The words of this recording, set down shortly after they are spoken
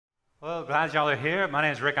Well, glad y'all are here. My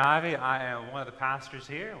name is Rick Ivey. I am one of the pastors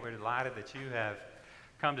here. We're delighted that you have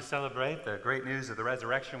come to celebrate the great news of the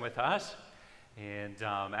resurrection with us. And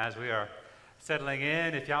as we are settling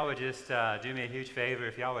in, if y'all would just do me a huge favor,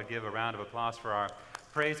 if y'all would give a round of applause for our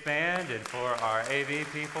praise band and for our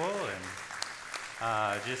AV people,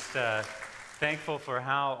 and just thankful for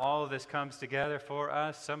how all of this comes together for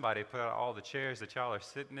us. Somebody put out all the chairs that y'all are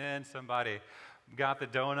sitting in. Somebody got the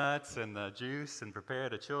donuts and the juice and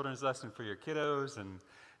prepared a children's lesson for your kiddos, and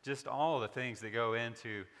just all the things that go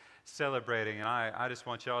into celebrating. And I just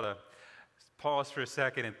want y'all to pause for a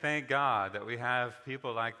second and thank God that we have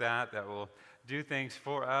people like that will do things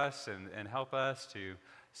for us and help us to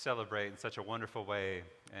celebrate in such a wonderful way.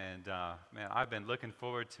 And man, I've been looking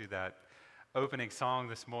forward to that opening song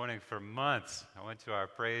this morning for months. I went to our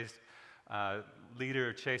praise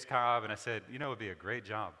leader, Chase Cobb, and I said, it would be a great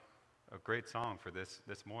job, a great song for this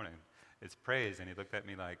morning. It's praise. And he looked at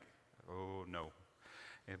me like, oh, no.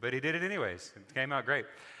 Yeah, but he did it anyways. It came out great.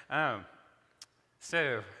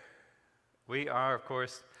 So we are, of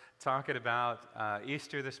course, talking about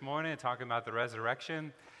Easter this morning, talking about the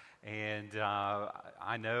resurrection. And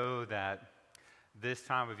I know that this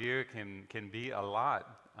time of year can be a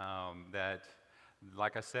lot. That,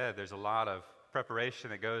 like I said, there's a lot of preparation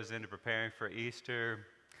that goes into preparing for Easter.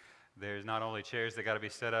 There's not only chairs that got to be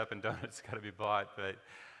set up and donuts got to be bought, but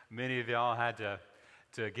many of y'all had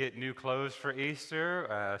to get new clothes for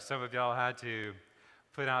Easter. Some of y'all had to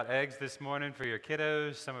put out eggs this morning for your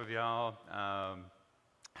kiddos. Some of y'all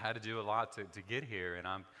had to do a lot to get here, and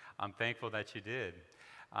I'm thankful that you did.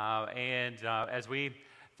 As we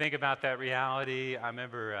think about that reality, I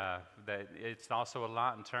remember that it's also a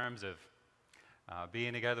lot in terms of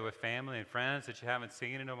being together with family and friends that you haven't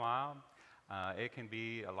seen in a while. It can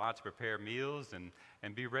be a lot to prepare meals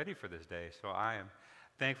and be ready for this day. So I am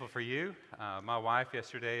thankful for you. My wife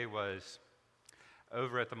yesterday was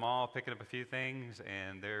over at the mall picking up a few things,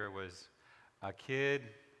 and there was a kid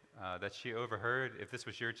that she overheard. If this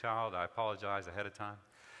was your child, I apologize ahead of time.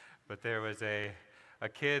 But there was a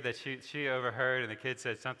kid that she overheard, and the kid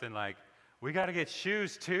said something like, "We got to get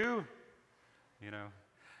shoes too."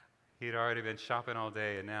 He'd already been shopping all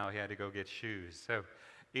day, and now he had to go get shoes. So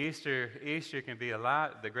Easter can be a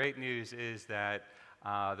lot. The great news is that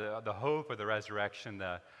the hope of the resurrection,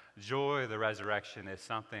 the joy of the resurrection is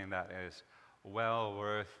something that is well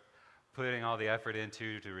worth putting all the effort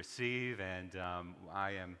into to receive, and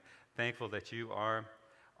I am thankful that you are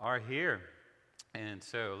here. And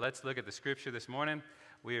so let's look at the scripture this morning.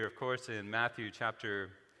 We are, of course, in Matthew chapter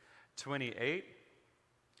 28.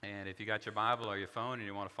 And if you got your Bible or your phone and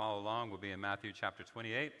you want to follow along, we'll be in Matthew chapter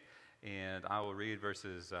 28. And I will read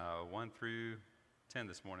verses 1 through 10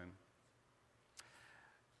 this morning.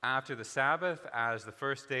 After the Sabbath, as the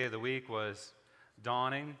first day of the week was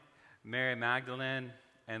dawning, Mary Magdalene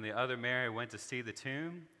and the other Mary went to see the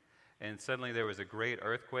tomb. And suddenly there was a great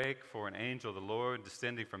earthquake, for an angel of the Lord,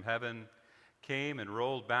 descending from heaven, came and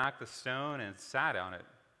rolled back the stone and sat on it.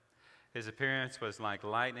 His appearance was like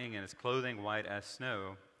lightning, and his clothing white as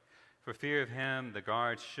snow. For fear of him, the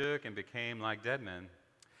guards shook and became like dead men.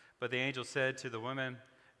 But the angel said to the woman,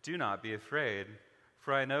 "Do not be afraid,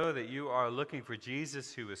 for I know that you are looking for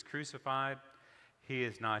Jesus who was crucified. He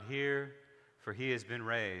is not here, for he has been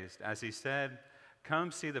raised. As he said,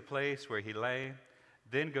 come see the place where he lay.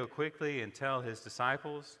 Then go quickly and tell his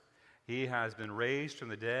disciples, he has been raised from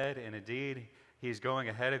the dead, and indeed he is going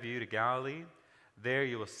ahead of you to Galilee. There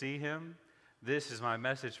you will see him. This is my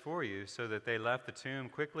message for you." So that they left the tomb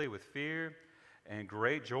quickly with fear and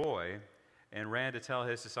great joy and ran to tell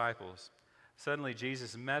his disciples. Suddenly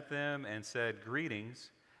Jesus met them and said,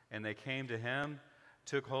 "Greetings." And they came to him,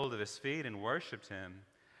 took hold of his feet, and worshipped him.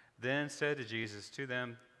 Then said to Jesus to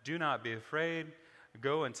them, "Do not be afraid.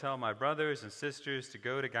 Go and tell my brothers and sisters to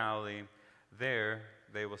go to Galilee. There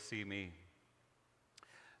they will see me."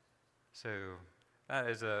 So that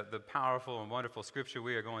is the powerful and wonderful scripture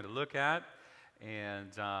we are going to look at.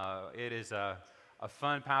 And it is a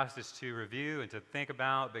fun passage to review and to think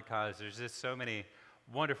about, because there's just so many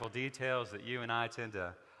wonderful details that you and I tend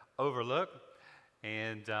to overlook.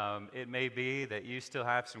 And it may be that you still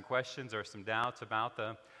have some questions or some doubts about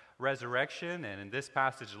the resurrection. And in this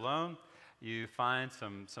passage alone, you find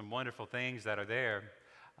some wonderful things that are there.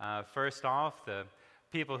 First off, the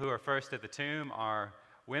people who are first at the tomb are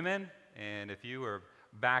women. And if you were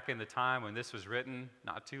back in the time when this was written,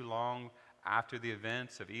 not too long after the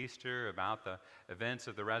events of Easter, about the events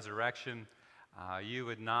of the resurrection, you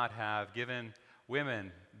would not have given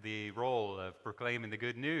women the role of proclaiming the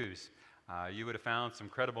good news. You would have found some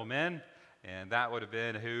credible men, and that would have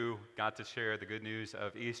been who got to share the good news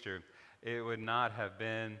of Easter. It would not have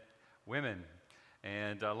been women.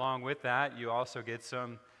 And along with that, you also get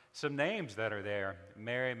some names that are there.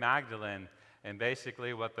 Mary Magdalene. And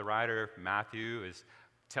basically what the writer Matthew is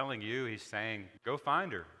telling you, he's saying, go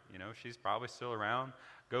find her. You know, she's probably still around.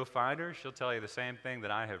 Go find her. She'll tell you the same thing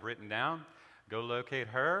that I have written down. Go locate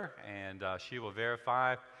her, and she will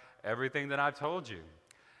verify everything that I've told you.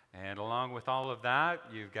 And along with all of that,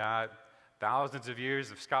 you've got thousands of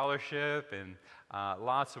years of scholarship and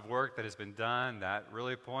lots of work that has been done that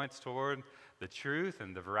really points toward the truth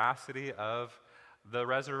and the veracity of the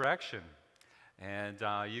resurrection. And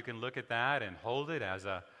you can look at that and hold it as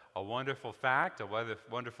a wonderful fact, a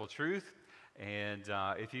wonderful truth. And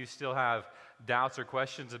if you still have doubts or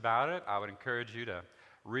questions about it, I would encourage you to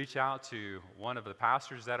reach out to one of the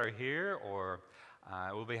pastors that are here, or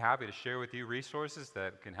we'll be happy to share with you resources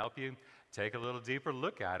that can help you take a little deeper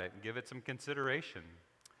look at it and give it some consideration.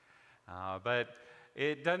 But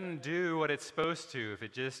it doesn't do what it's supposed to if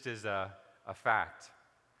it just is a fact.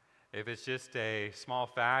 If it's just a small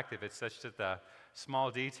fact, if it's such just a small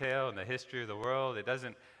detail in the history of the world, it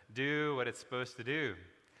doesn't do what it's supposed to do.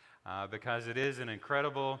 Because it is an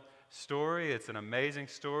incredible story. It's an amazing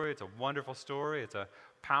story. It's a wonderful story. It's a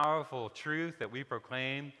powerful truth that we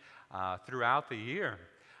proclaim throughout the year.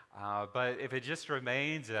 But if it just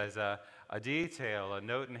remains as a detail, a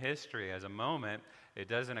note in history, as a moment, it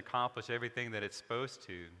doesn't accomplish everything that it's supposed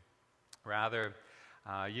to. Rather,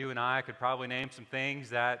 you and I could probably name some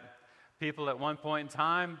things that people at one point in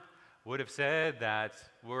time would have said that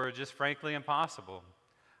were just frankly impossible.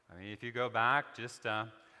 I mean, if you go back just a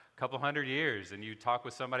couple hundred years and you talk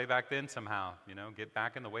with somebody back then somehow, you know, get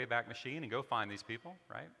back in the Wayback Machine and go find these people,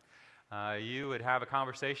 right? You would have a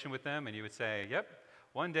conversation with them and you would say, yep,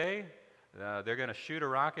 one day they're going to shoot a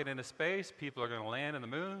rocket into space, people are going to land on the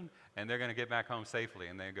moon, and they're going to get back home safely.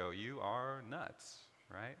 And they go, you are nuts,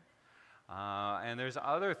 right? And there's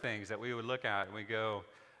other things that we would look at and we go,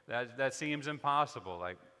 that seems impossible.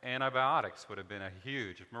 Like antibiotics would have been a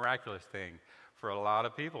huge, miraculous thing for a lot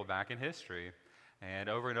of people back in history. And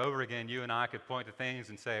over again, you and I could point to things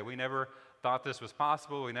and say, we never thought this was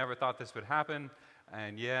possible, we never thought this would happen,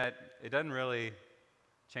 and yet it doesn't really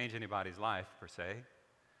change anybody's life, per se.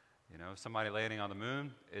 You know, somebody landing on the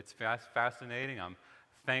moon, it's fascinating. I'm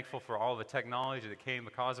thankful for all the technology that came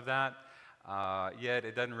because of that, yet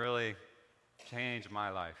it doesn't really change my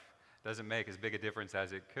life. It doesn't make as big a difference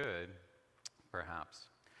as it could, perhaps.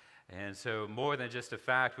 And so more than just a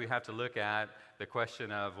fact, we have to look at the question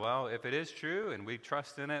of, well, if it is true and we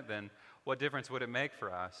trust in it, then what difference would it make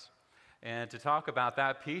for us? And to talk about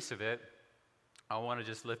that piece of it, I want to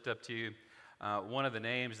just lift up to you one of the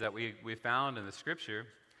names that we found in the scripture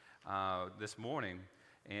this morning.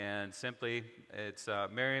 And simply, it's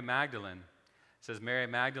Mary Magdalene. It says, Mary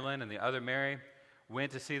Magdalene and the other Mary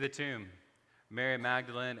went to see the tomb. Mary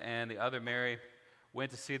Magdalene and the other Mary went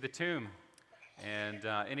to see the tomb. And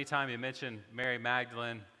anytime you mention Mary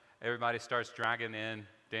Magdalene, everybody starts dragging in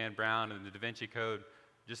Dan Brown and the Da Vinci Code.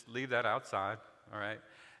 Just leave that outside, all right?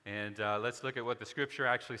 And let's look at what the scripture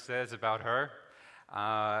actually says about her.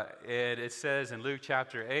 It says in Luke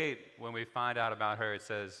chapter 8, when we find out about her, it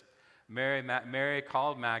says, Mary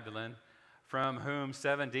called Magdalene, from whom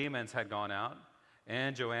 7 demons had gone out,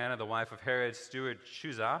 and Joanna, the wife of Herod's steward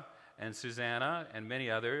Chuza, and Susanna, and many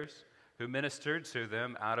others, who ministered to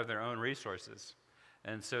them out of their own resources.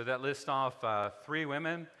 And so that lists off 3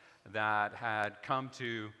 women that had come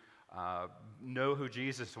to know who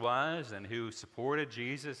Jesus was and who supported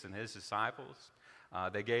Jesus and his disciples.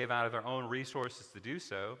 They gave out of their own resources to do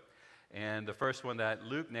so. And the first one that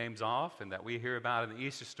Luke names off and that we hear about in the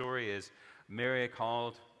Easter story is Mary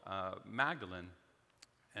called Magdalene.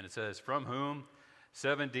 And it says, from whom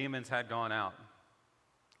 7 demons had gone out.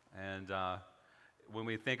 And when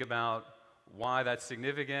we think about why that's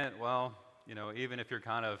significant, well, you know, even if you're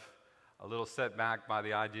kind of a little set back by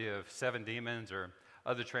the idea of 7 demons, or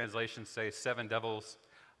other translations say 7 devils,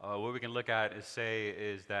 what we can look at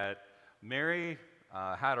is that Mary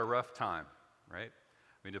had a rough time, right?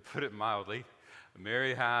 I mean, to put it mildly,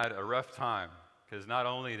 Mary had a rough time, because not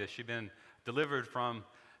only has she been delivered from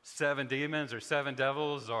 7 demons or 7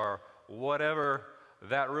 devils or whatever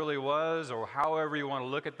that really was, or however you want to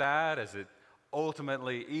look at that, as it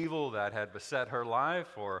ultimately evil that had beset her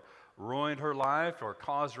life or ruined her life or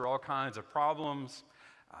caused her all kinds of problems.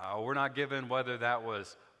 We're not given whether that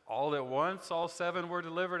was all at once, all 7 were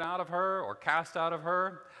delivered out of her or cast out of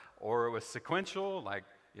her, or it was sequential, like,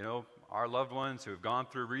 you know, our loved ones who have gone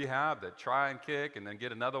through rehab that try and kick and then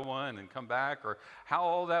get another one and come back, or how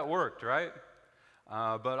all that worked, right?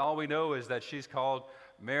 But all we know is that she's called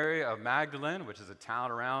Mary of Magdalene, which is a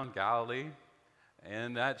town around Galilee,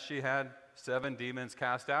 and that she had 7 demons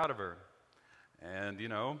cast out of her. And, you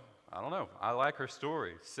know, I don't know. I like her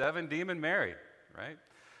story. 7 Demon Mary, right?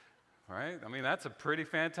 Right? I mean, that's a pretty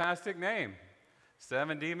fantastic name.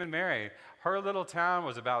 7 Demon Mary. Her little town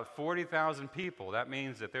was about 40,000 people. That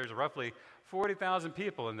means that there's roughly 40,000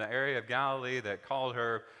 people in the area of Galilee that called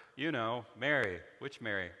her, you know, Mary. Which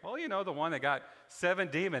Mary? Well, you know, the one that got 7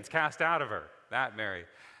 demons cast out of her. That Mary.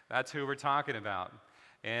 That's who we're talking about.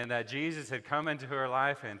 And that Jesus had come into her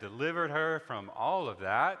life and delivered her from all of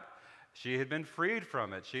that. She had been freed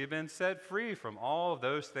from it. She had been set free from all of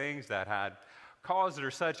those things that had caused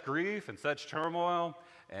her such grief and such turmoil.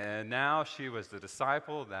 And now she was the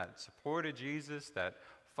disciple that supported Jesus, that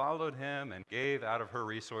followed him and gave out of her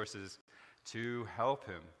resources to help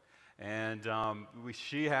him. And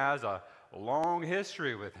she has a long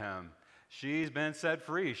history with him. She's been set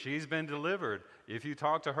free. She's been delivered. If you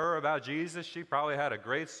talk to her about Jesus, she probably had a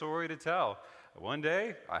great story to tell. One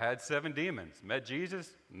day, I had 7 demons. Met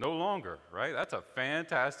Jesus, no longer, right? That's a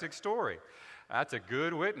fantastic story. That's a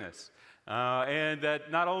good witness. And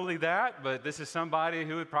that not only that, but this is somebody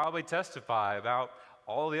who would probably testify about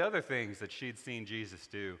all the other things that she'd seen Jesus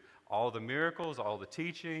do. All the miracles, all the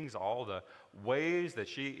teachings, all the ways that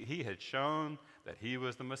he had shown that he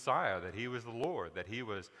was the Messiah, that he was the Lord, that he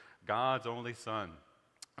was God's only Son.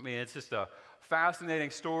 I mean, it's just a fascinating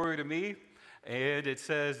story to me. And it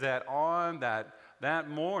says that on that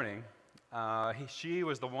morning, she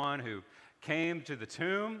was the one who came to the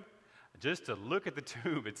tomb just to look at the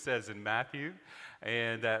tomb, it says in Matthew,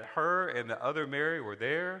 and that her and the other Mary were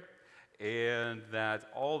there, and that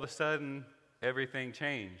all of a sudden everything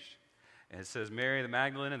changed. And it says Mary the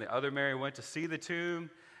Magdalene and the other Mary went to see the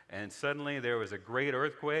tomb, and suddenly there was a great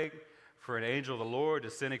earthquake, for an angel of the Lord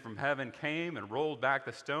descending from heaven came and rolled back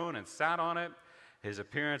the stone and sat on it. His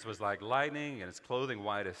appearance was like lightning, and his clothing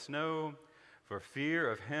white as snow. For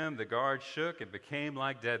fear of him, the guards shook and became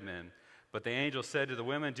like dead men. But the angel said to the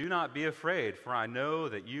women, "Do not be afraid, for I know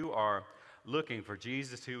that you are looking for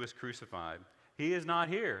Jesus who was crucified. He is not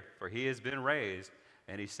here, for he has been raised."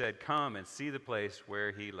 And he said, "Come and see the place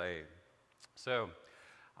where he lay." So,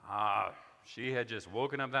 she had just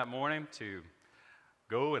woken up that morning to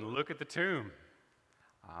go and look at the tomb.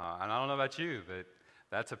 And I don't know about you, but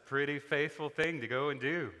that's a pretty faithful thing to go and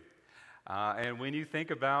do. And when you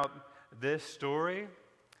think about this story,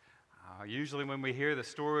 usually when we hear the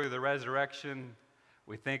story of the resurrection,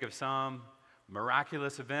 we think of some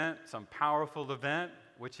miraculous event, some powerful event,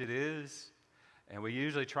 which it is. And we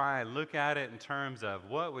usually try and look at it in terms of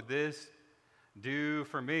what would this do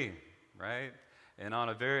for me, right? And on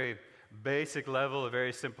a very basic level, a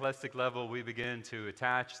very simplistic level, we begin to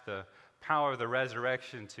attach the power of the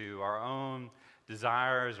resurrection to our own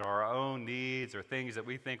desires or our own needs or things that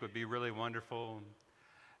we think would be really wonderful.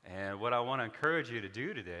 And what I want to encourage you to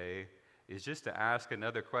do today is just to ask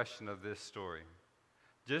another question of this story.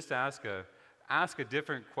 Just ask a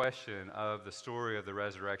different question of the story of the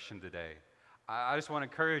resurrection today. I just want to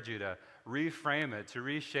encourage you to reframe it, to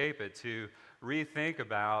reshape it, to rethink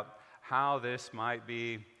about how this might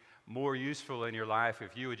be more useful in your life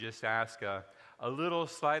if you would just ask a little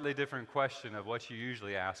slightly different question of what you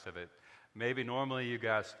usually ask of it. Maybe normally you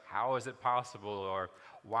guys, how is it possible, or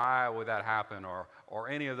why would that happen, or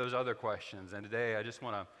any of those other questions. And today I just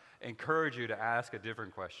want to encourage you to ask a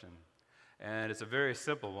different question. And it's a very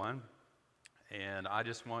simple one. And I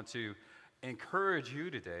just want to encourage you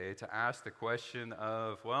today to ask the question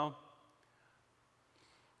of, well,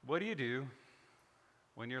 what do you do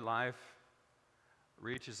when your life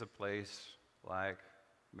reaches a place like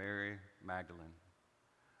Mary Magdalene?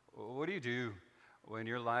 What do you do when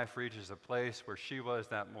your life reaches a place where she was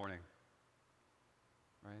that morning,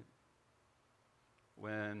 right?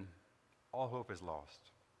 When all hope is lost.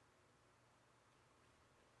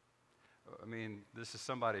 I mean, this is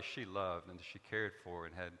somebody she loved and she cared for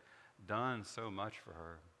and had done so much for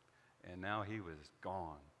her, and now he was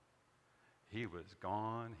gone. He was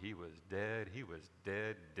gone, he was dead,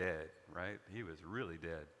 dead, right? He was really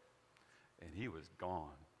dead, and he was gone.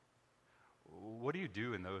 What do you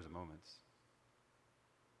do in those moments?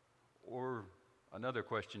 Or another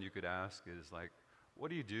question you could ask is like, what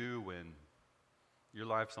do you do when your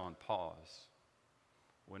life's on pause?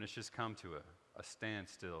 When it's just come to a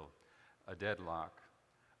standstill, a deadlock,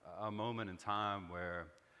 a moment in time where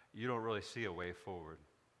you don't really see a way forward?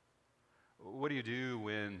 What do you do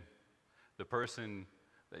when the person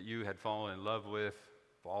that you had fallen in love with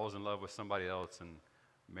falls in love with somebody else and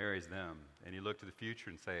marries them, and you look to the future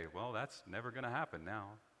and say, well, that's never going to happen now?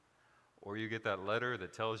 Or you get that letter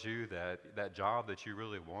that tells you that that job that you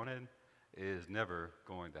really wanted is never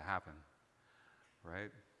going to happen,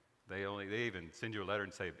 right? They even send you a letter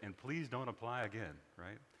and say, and please don't apply again,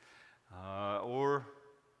 right? Or,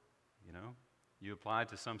 you applied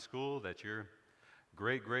to some school that your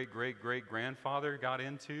great-great-great-great-grandfather got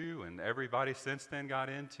into, and everybody since then got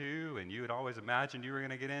into, and you had always imagined you were going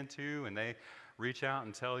to get into, and they reach out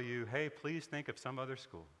and tell you, hey, please think of some other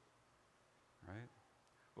school, right?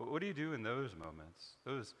 Well, what do you do in those moments,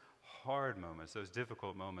 those hard moments, those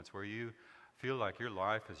difficult moments where you feel like your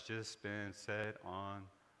life has just been set on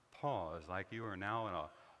pause, like you are now in a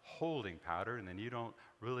holding pattern and you don't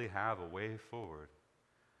really have a way forward?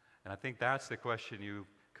 And I think that's the question you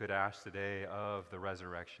could ask today of the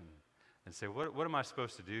resurrection, and say, what am I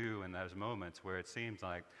supposed to do in those moments where it seems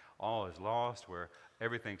like all is lost, where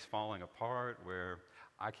everything's falling apart, where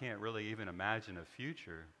I can't really even imagine a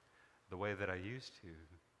future the way that I used to?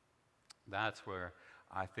 That's where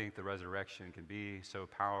I think the resurrection can be so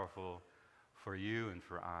powerful for you and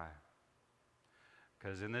for I.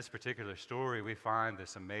 Because in this particular story, we find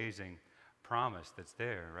this amazing promise that's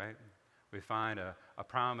there, right? We find a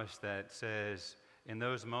promise that says, in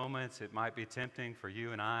those moments, it might be tempting for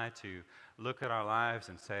you and I to look at our lives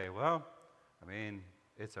and say, well,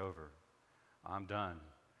 it's over. I'm done.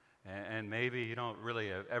 And maybe you don't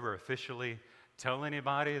really ever officially tell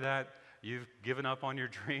anybody that you've given up on your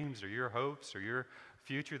dreams or your hopes or your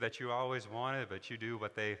future that you always wanted, but you do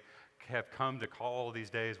what they have come to call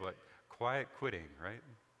these days, quiet quitting, right?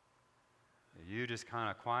 You just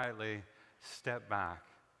kind of quietly step back.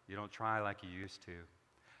 You don't try like you used to.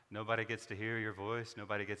 Nobody gets to hear your voice.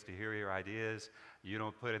 Nobody gets to hear your ideas. You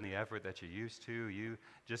don't put in the effort that you used to. You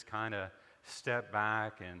just kind of step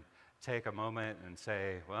back and take a moment and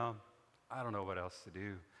say, well, I don't know what else to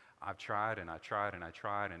do. I've tried and I tried and I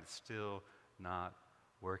tried, and it's still not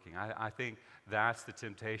working. I think that's the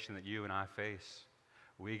temptation that you and I face.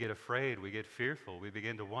 We get afraid. We get fearful. We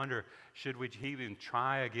begin to wonder, should we even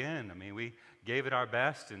try again? We gave it our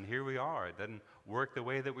best, and here we are. It doesn't work the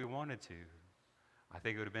way that we wanted to. I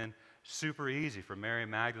think it would have been super easy for Mary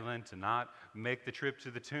Magdalene to not make the trip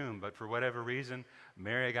to the tomb, but for whatever reason,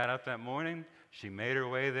 Mary got up that morning, she made her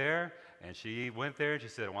way there, and she went there and she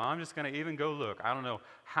said, well, I'm just going to even go look. I don't know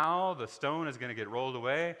how the stone is going to get rolled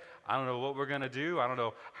away. I don't know what we're going to do. I don't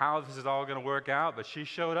know how this is all going to work out, but she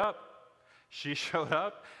showed up. She showed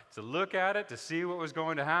up to look at it, to see what was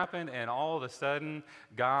going to happen, and all of a sudden,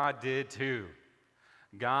 God did too.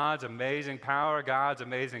 God's amazing power, God's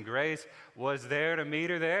amazing grace was there to meet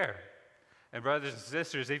her there. And brothers and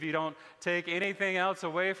sisters, if you don't take anything else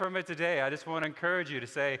away from it today, I just want to encourage you to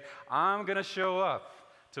say, I'm going to show up.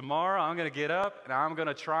 Tomorrow I'm going to get up and I'm going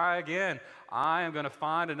to try again. I am going to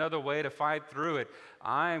find another way to fight through it.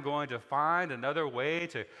 I am going to find another way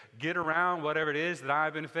to get around whatever it is that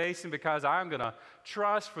I've been facing, because I'm going to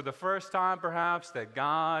trust for the first time perhaps that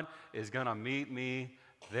God is going to meet me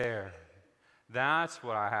there. That's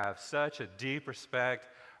what I have such a deep respect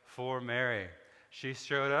for Mary. She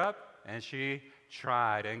showed up and she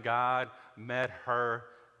tried, and God met her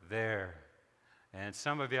there. And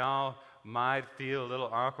some of y'all might feel a little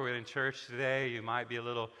awkward in church today. You might be a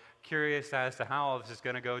little curious as to how all this is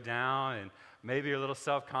going to go down, and maybe you're a little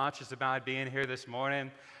self-conscious about being here this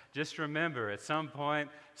morning. Just remember, at some point,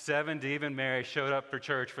 7 even Mary showed up for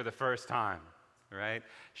church for the first time. Right?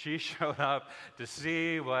 She showed up to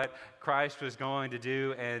see what Christ was going to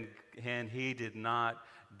do, and he did not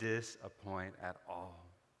disappoint at all.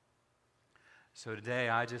 So today,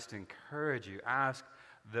 I just encourage you, ask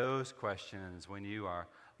those questions when you are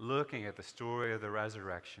looking at the story of the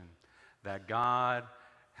resurrection, that God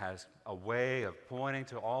has a way of pointing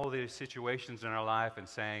to all these situations in our life and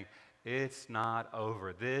saying, it's not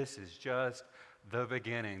over. This is just the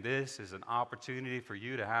beginning. This is an opportunity for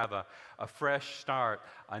you to have a fresh start,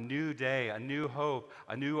 a new day, a new hope,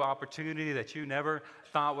 a new opportunity that you never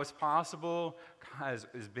thought was possible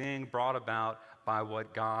is being brought about by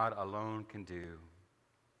what God alone can do.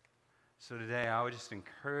 So today, I would just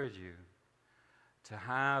encourage you to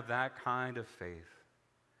have that kind of faith,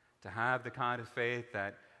 to have the kind of faith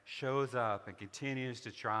that shows up and continues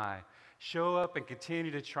to try. Show up and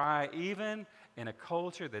continue to try, even in a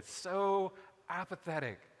culture that's so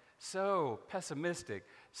apathetic, so pessimistic,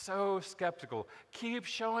 so skeptical. Keep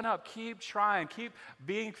showing up, keep trying, keep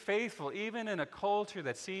being faithful, even in a culture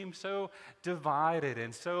that seems so divided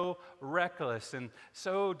and so reckless and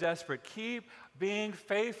so desperate. Keep being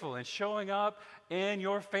faithful and showing up in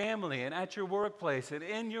your family and at your workplace and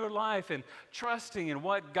in your life and trusting in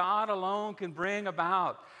what God alone can bring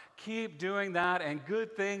about. Keep doing that, and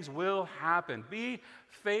good things will happen. Be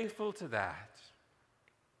faithful to that.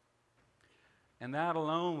 And that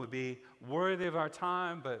alone would be worthy of our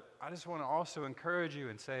time, but I just want to also encourage you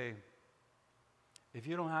and say, If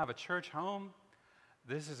you don't have a church home,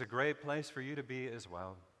 this is a great place for you to be as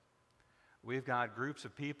well. We've got groups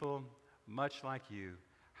of people, much like you,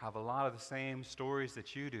 have a lot of the same stories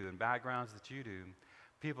that you do and backgrounds that you do,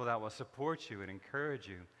 people that will support you and encourage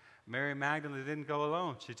you. Mary Magdalene didn't go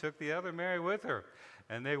alone. She took the other Mary with her,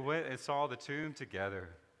 and they went and saw the tomb together.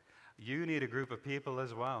 You need a group of people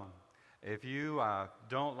as well. If you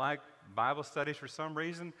don't like Bible studies for some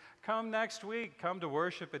reason, come next week. Come to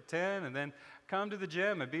worship at 10, and then come to the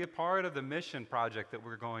gym and be a part of the mission project that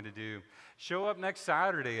we're going to do. Show up next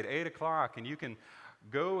Saturday at 8 o'clock, and you can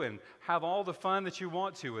go and have all the fun that you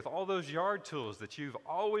want to with all those yard tools that you've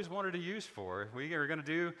always wanted to use for. We are going to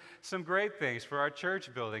do some great things for our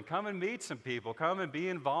church building. Come and meet some people. Come and be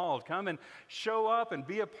involved. Come and show up and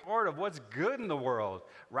be a part of what's good in the world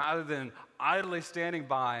rather than idly standing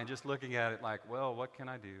by and just looking at it like, well, what can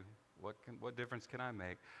I do? What difference can I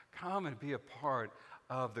make? Come and be a part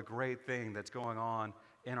of the great thing that's going on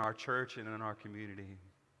in our church and in our community.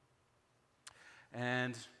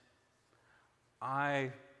 And I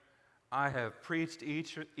have preached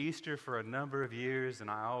Easter for a number of years, and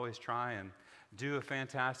I always try and do a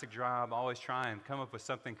fantastic job, always try and come up with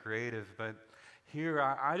something creative. But here,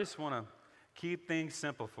 I just want to keep things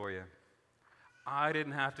simple for you. I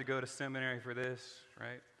didn't have to go to seminary for this,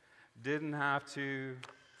 right? Didn't have to.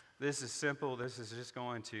 This is simple. This is just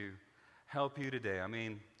going to help you today. I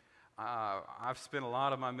mean, I've spent a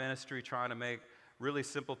lot of my ministry trying to make really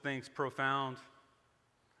simple things profound.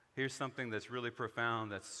 Here's something that's really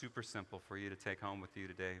profound, that's super simple for you to take home with you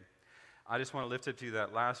today. I just want to lift up to you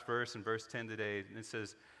that last verse in verse 10 today. And it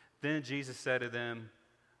says, then Jesus said to them,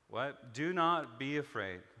 what? Do not be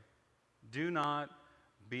afraid. Do not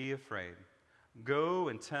be afraid. Go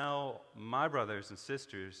and tell my brothers and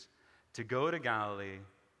sisters to go to Galilee,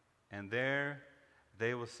 and there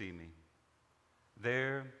they will see me.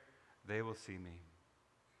 There they will see me.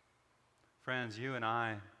 Friends, you and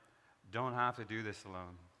I don't have to do this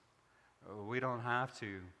alone. We don't have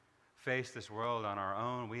to face this world on our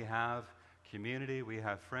own. We have community, we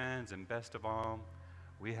have friends, and best of all,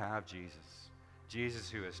 we have Jesus.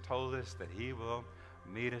 Jesus who has told us that he will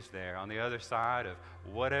meet us there on the other side of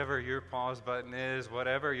whatever your pause button is,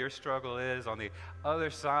 whatever your struggle is, on the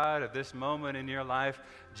other side of this moment in your life,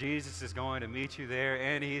 Jesus is going to meet you there,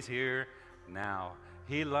 and he's here now.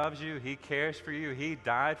 He loves you, he cares for you, he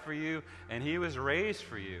died for you, and he was raised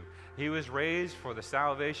for you. He was raised for the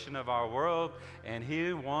salvation of our world, and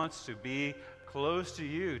he wants to be close to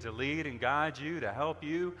you, to lead and guide you, to help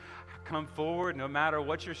you come forward no matter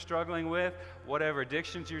what you're struggling with, whatever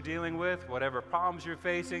addictions you're dealing with, whatever problems you're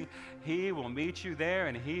facing. He will meet you there,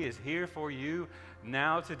 and he is here for you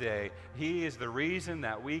now today. He is the reason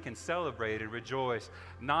that we can celebrate and rejoice,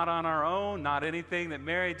 not on our own, not anything that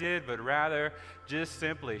Mary did, but rather just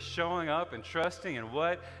simply showing up and trusting in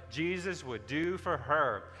what Jesus would do for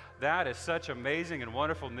her. That is such amazing and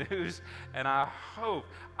wonderful news, and I hope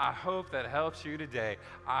that helps you today.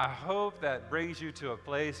 I hope that brings you to a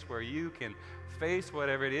place where you can face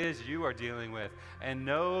whatever it is you are dealing with and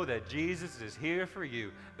know that Jesus is here for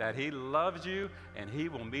you, that he loves you, and he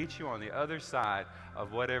will meet you on the other side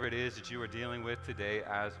of whatever it is that you are dealing with today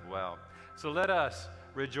as well. So let us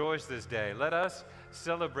rejoice this day. Let us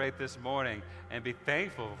celebrate this morning and be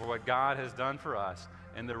thankful for what God has done for us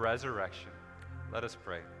in the resurrection. Let us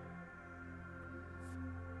pray.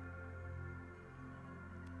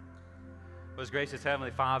 Most gracious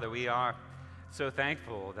Heavenly Father, we are so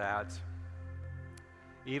thankful that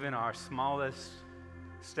even our smallest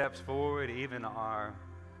steps forward, even our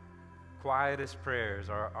quietest prayers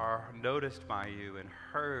are noticed by you and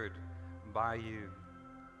heard by you.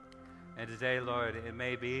 And today, Lord, it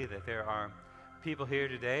may be that there are people here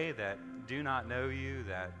today that do not know you,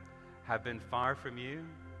 that have been far from you.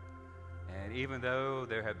 And even though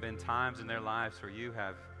there have been times in their lives where you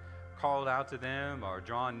have called out to them or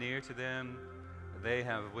drawn near to them, they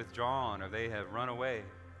have withdrawn or they have run away.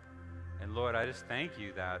 And Lord, I just thank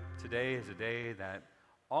you that today is a day that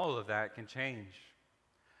all of that can change.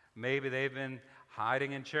 Maybe they've been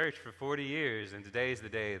hiding in church for 40 years, and today's the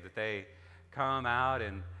day that they come out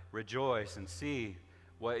and rejoice and see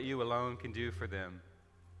what you alone can do for them.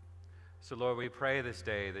 So Lord, we pray this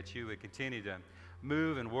day that you would continue to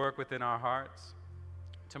move and work within our hearts.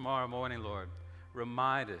 Tomorrow morning, Lord,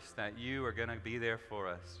 remind us that you are going to be there for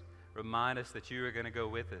us. Remind us that you are going to go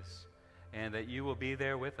with us, and that you will be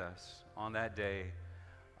there with us on that day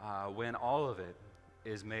when all of it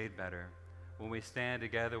is made better, when we stand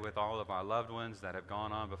together with all of our loved ones that have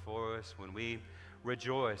gone on before us, when we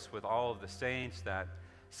rejoice with all of the saints that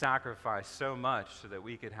sacrificed so much so that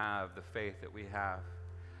we could have the faith that we have.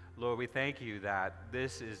 Lord, we thank you that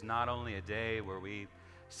this is not only a day where we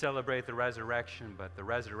celebrate the resurrection, but the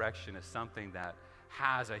resurrection is something that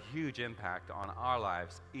has a huge impact on our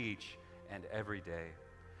lives each and every day.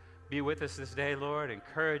 Be with us this day, Lord.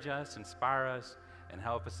 Encourage us, inspire us, and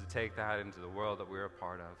help us to take that into the world that we're a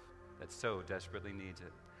part of that so desperately needs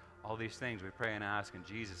it. All these things we pray and ask in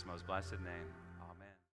Jesus' most blessed name.